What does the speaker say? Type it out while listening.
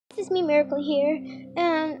me, Miracle here,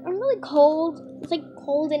 and I'm really cold. It's like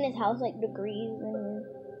cold in his house, like degrees, and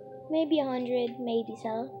maybe 100, maybe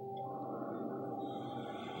so.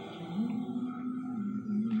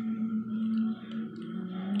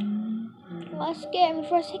 Well, that scared me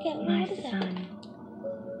for a second. My What is that? son,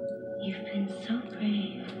 you've been so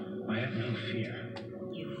brave. I have no fear.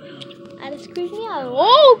 You will. That screws me out.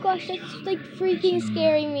 Oh gosh, that's like freaking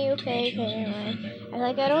scaring me. Okay, anyway. I'm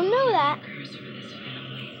like, I don't know that. Curse for this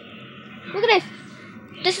family. Look at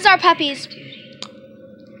this. This is our puppies.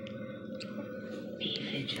 Be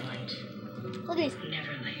vigilant. Look at this.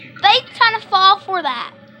 Never let your They trying to fall for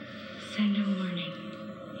that. send a warning.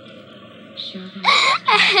 Show them.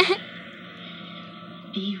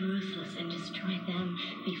 Be ruthless and destroy them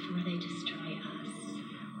before they destroy us.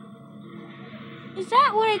 Is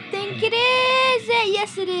that what I think it is?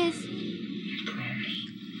 Yes, it is.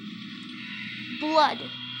 Blood.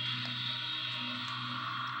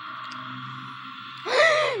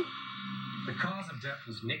 The cause of death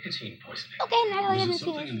was nicotine poisoning. Okay, now I Was haven't it seen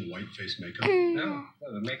something it. in the white face makeup? No,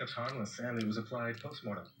 the makeup's harmless and it was applied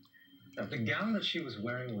post-mortem. The gown that she was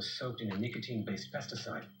wearing was soaked in a nicotine-based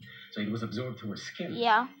pesticide, so it was absorbed through her skin.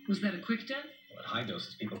 Yeah. Was that a quick death? Well, at high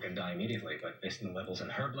doses, people can die immediately, but based on the levels in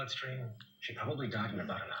her bloodstream, she probably died in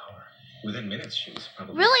about an hour. Within minutes, she was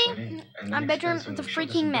probably Really? sweating and My then bedroom experiencing is a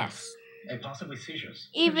shortness freaking of breath, mess. and possibly seizures.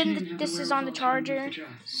 Even this is on the charger.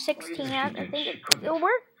 16 amp. I think it'll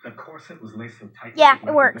work. The corset was laced so tight. Yeah, that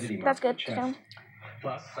it works. humidity That's marked good. the So. chest.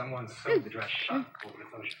 Plus, someone sewed the dress shut over the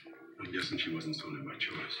closure. I'm guessing she wasn't sewn in by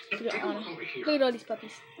choice. Take a look over here. Look at all these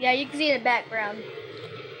puppies. Yeah, you can see in the background.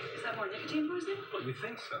 Is that more nicotine poisoning? Well, you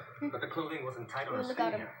think so, but the clothing wasn't tight on her Look skin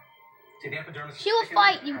at him. here. See, the epidermis She will thickened,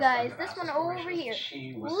 fight you has guys. signs of This one acid over formation. here.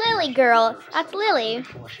 She was Lily seen girl. for That's some Lily. time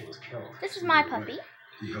before she was killed. This is my puppy.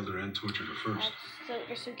 He held her and tortured her first.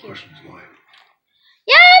 They're so cute. Questions why.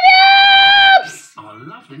 Yups! Oh, I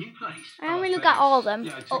love the new place. I only look at all of them.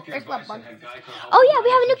 Yeah, I Oh, took your there's love advice bug. and had Geico help Oh me yeah, we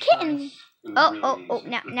have a new with kitten. insurance. It was Oh, really oh,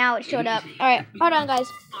 easy. now it showed up. All right, hold on, guys.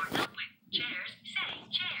 For help with chairs, say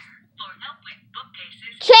chair. For help with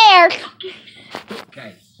bookcases, Chair.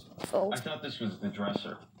 Okay, Oh, I thought this was the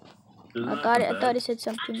dresser. I got it. I thought it said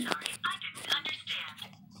something. sorry, I didn't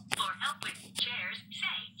understand. For help with chairs,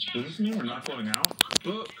 say chair. Does this mean we're not going out?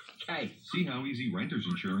 Book. Hey, See how easy renter's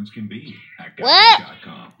insurance can be at What?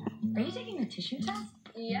 Geico.com. Are you taking a tissue test?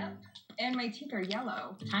 Yep. And my teeth are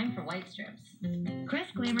yellow. Time for white strips.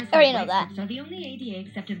 Crest Glamorous I already know white that. strips are the only ADA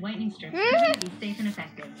accepted whitening strips Mhm. proven to be safe and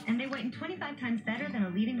effective, and they whiten 25 times better than a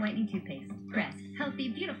leading whitening toothpaste. Crest, healthy,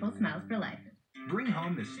 beautiful smiles for life. Bring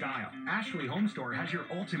home the style. Ashley Home Store has your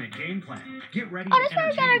ultimate game plan. Get ready Oh, to that's where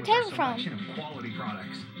we got our entertain with table from. selection of quality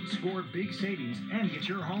products. Score big savings and get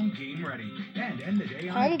your home game ready. And end the day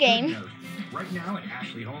on Home a game. good note. Right now at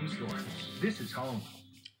Ashley Home Store. This is home.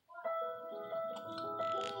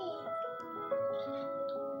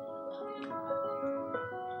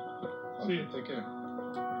 See you. Take care.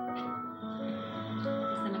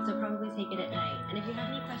 Stomachs will probably take it at night. And if you have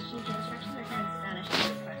any questions, the instructions are here in Spanish. You can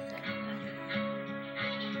request it.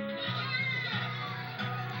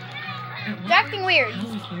 They're acting weird. How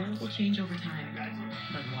we care will change over time,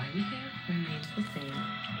 but why we care remains the same.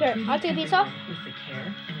 Here, Treating I'll take a piece off. everyone with the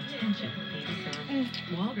care and attention they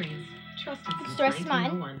deserve. Walgreens, trusted since The rest is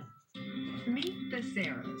mine. 1901. Meet the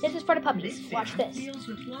Sarahs. This is for the puppies. Watch Sarah this. deals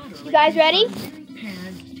with lottery You guys ready? on wearing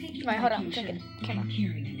pads, taking Right, hold on. medication, Take it. Camera. and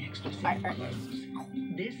carrying an extra set Alright, of alright. clothes.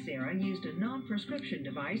 This Sarah used a non-prescription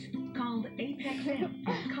device called Apex M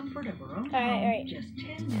in the comfort of her own home, Alright. just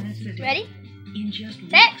 10 minutes a day. Ready? In just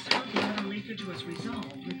Set. weeks, her bladder leakage was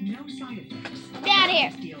resolved with no side effects. Get out of here.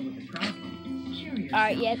 Let's deal with the problem. Cure yourself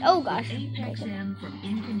Alright, yes. Oh with gosh. Apex M from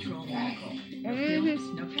In Control Medical. No Mhm. pills,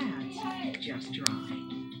 no pads, just dry.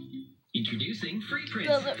 Introducing Free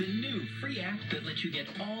Prints, the new free app that lets you get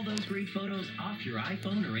all those great photos off your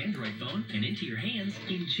iPhone or Android phone and into your hands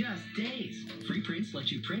in just days. Free Prints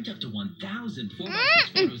lets you print up to 1,000 4x6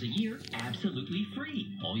 photos a year absolutely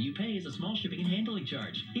free. All you pay is a small shipping and handling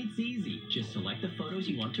charge. It's easy. Just select the photos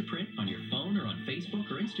you want to print on your phone or on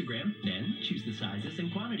Facebook or Instagram, then choose the sizes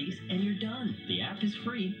and quantities, and you're done. The app is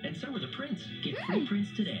free, and so are the prints. Get Free Prints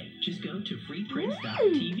today. Just go to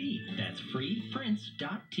freeprints.tv. That's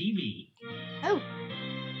freeprints.tv. Oh.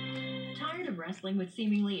 Tired of wrestling with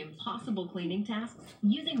seemingly impossible cleaning tasks?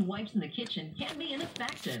 Using wipes in the kitchen can be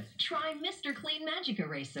ineffective. Try Mr. Clean Magic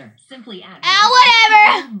Eraser. Simply add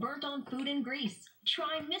Ow, whatever. burnt on food and grease.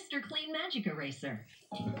 Try Mr. Clean Magic Eraser.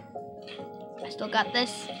 I still got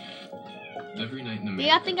this. Every night in the Do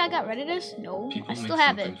y'all think I got rid of this? No, I still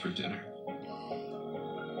have it. for dinner.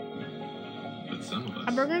 But some of us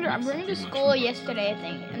I brought it make to something much school more. yesterday, I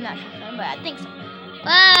think. I'm not sure, but I think so.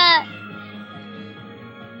 Ah!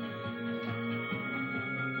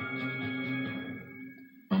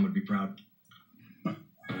 be proud. With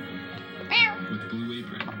Blue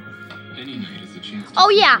Apron, any night is a chance to Oh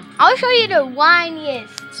yeah, I'll show you the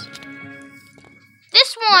whiniest.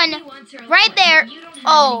 This one right there.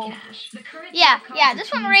 Oh, yeah, this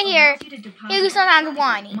one right here. He's sometimes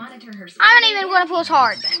whiny. I'm not even gonna pull as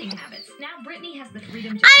hard. I didn't even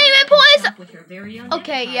pull his.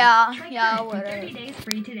 Okay, yeah, whatever.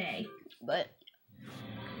 But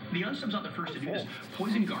The Unsubs aren't the first to do this.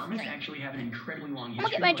 Poison garments actually have an incredibly long history.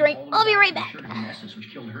 I'm gonna get my drink. I'll be right back. Which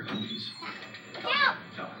killed Hercules. Yeah.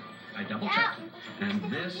 So, I double checked, and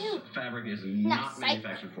this fabric is not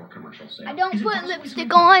manufactured for commercial sale. I don't put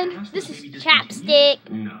lipstick on. This is chapstick.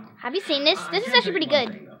 No. Have you seen this? This is actually pretty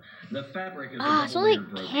good. The fabric is it's only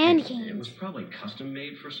candy canes. It was probably custom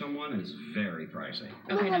made for someone, and it's very pricey.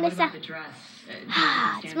 Okay, now what about the dress?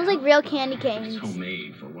 It smells like real candy It's canes.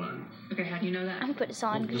 homemade for one. Okay, how do you know that? I'm gonna put this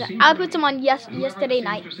on because I put some on yesterday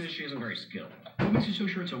night. She isn't very skilled. What makes you so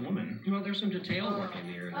sure it's a woman? Well, there's some detail work in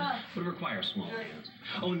here that would require small hands.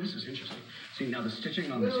 Oh, and this is interesting. See, now the stitching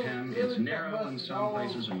on this hem, it's narrow in some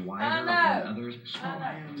places and wider in others. Small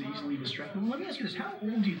hands, easily distracted. Well, let me ask you this. How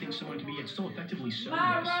old do you think someone to be yet still effectively sew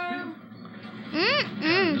this?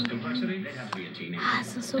 This complexity, they'd have to be a teenager.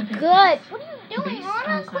 This is so good. What are you doing, Based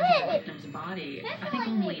Rana? on the size of the Quit. victim's body, I think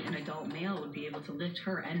only an adult male would be able to lift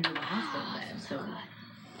her and move a hospital bed. So,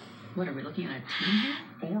 what are we looking at? A teen here?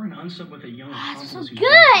 Or an unsub with a young This is so accomplice who's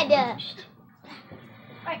good. first.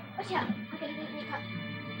 Alright, watch out. I'm gonna make me cut.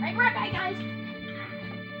 Alright, we're right back, guys.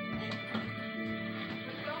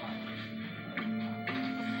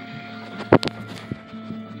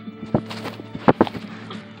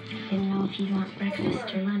 Didn't know if you'd want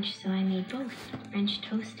breakfast or lunch, so I made both. French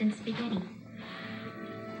toast and spaghetti.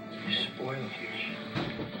 You're spoiling me.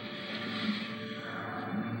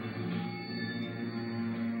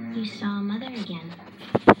 You saw Mother again.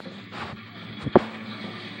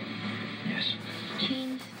 Yes.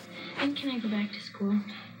 James, when can I go back to school?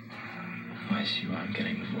 I see why I'm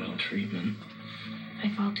getting the royal treatment.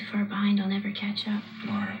 If I fall too far behind, I'll never catch up.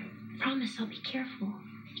 Laura. Promise I'll be careful.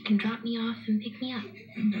 You can drop me off and pick me up.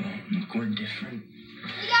 No, look, we're different.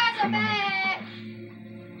 You guys are back.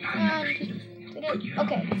 I never should have put you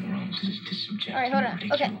Okay. out in the world to subject Alright, hold you on. to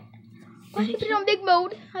Okay. ridicule. Let's put it on big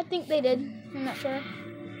mode. I think they did. I'm not sure.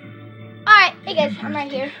 Alright, hey guys, I'm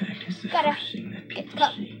right here. Defect is the Gotta first thing that get people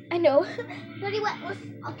cup. see. I know. Dirty wet.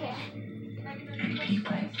 Okay. And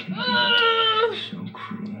people can be so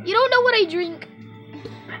cruel. You don't know what I drink.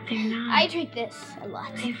 But they're not. I drink this a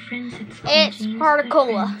lot. I have friends at school. It's James, hard good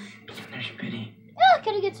cola. friends. There's pity. Oh,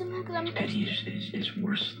 gotta get some because I'm Pity is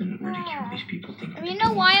worse than ridicule. These people think. And you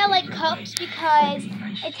know why I like cups? Because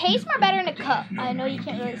it tastes more better in a cup. I know you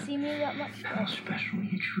can't really see me that much. How special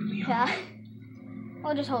you truly are. Yeah.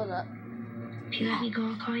 I'll just hold it up. If you let me go,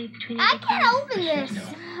 I'll call you between I every can't class. open this.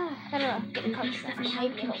 I don't know. Get the At cups least let out. me have a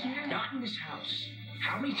computer. Not in this house.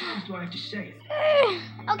 How many times do I have to say it?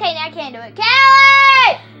 Okay, now I can't do it.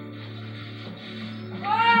 Kelly!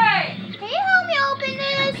 Hey! Can you help me open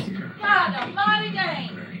this? God almighty dang!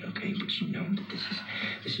 Okay, but you know that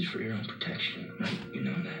this is for your own protection, right? You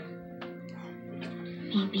know that.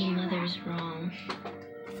 Maybe Mother's wrong.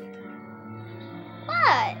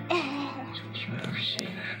 What? Don't you ever say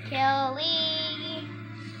that. Kelly.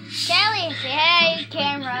 Kelly, say hey,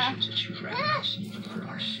 camera. That you'd rather not see, but for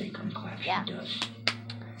our sake, I'm glad she does.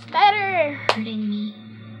 Better. Hurting me.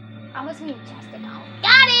 I wasn't even testing out.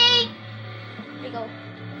 Got it! Here you go.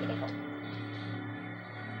 Here you go.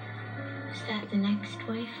 Is that the next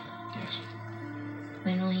wife? Yes.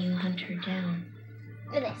 When will you hunt her down?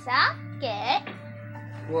 Alyssa, get.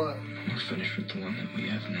 What? We're finished with the one that we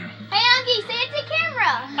have now. Hey, Unky, say it to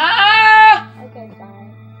camera. Ah! Okay, fine.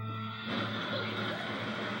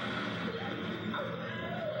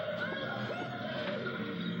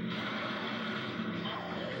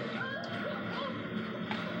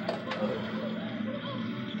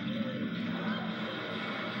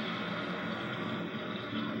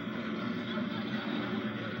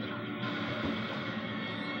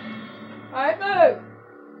 Alright, move!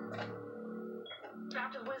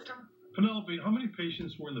 Penelope, how many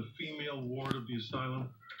patients were in the female ward of the asylum?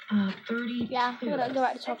 32. Yeah, we're gonna go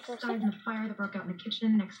back to talk for a Died in second. a fire that broke out in the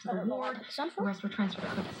kitchen next to the ward. The Sunflower? rest were transferred to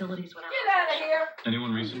other facilities when Get out of here!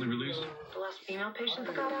 Anyone recently released? The last female patient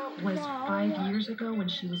that got out was 5 years ago when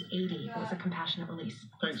she was 80. It was a compassionate release.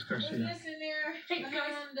 Thanks, Garcia. in there? Hey, guys.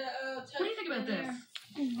 What do you think about this?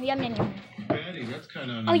 Yum, yum, yum. Patty, that's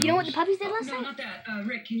kind of. Oh, you know what the puppies did last No, night? not that.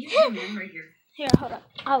 Rick, can you zoom in right here? Here, hold up.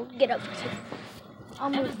 I'll get up for a second. I'll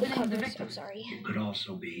move the covers. I'm sorry. Could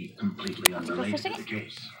also be completely go for a unrelated to second. the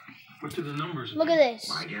case. What do the numbers Look at this.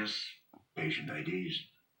 My guess, patient IDs.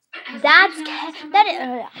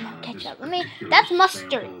 ketchup. That's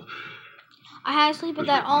mustard. I had to sleep with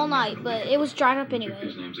that all night, but it was dried up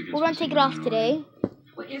anyways. We're gonna take it off today.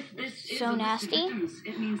 So nasty.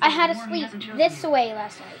 I had to sleep this way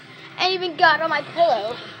last night, and even got on my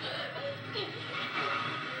pillow.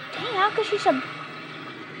 Dang, how could she sub?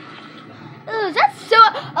 Oh, that's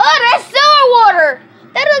sewer water.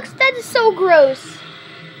 That is so gross.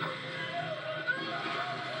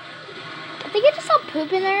 I think I just saw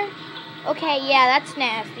poop in there. Okay, yeah, that's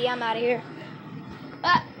nasty. I'm out of here.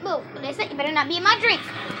 Move. Listen, you better not be in my drink.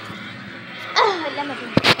 Let me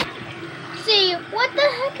drink. See, what the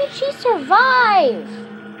heck could she survive?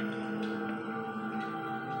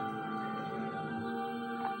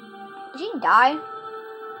 Did she die?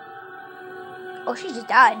 Oh, she just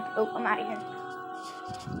died. Oh, I'm out of here.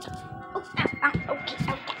 Oh, ow, okay,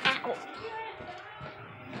 ow.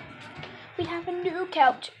 We have a new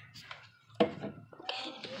couch.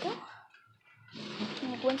 Okay, there we go.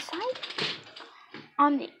 And one side.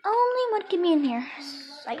 I'm the only one can be in here.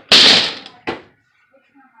 Psych.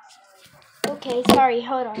 Okay, sorry,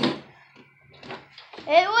 hold on.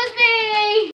 It was me!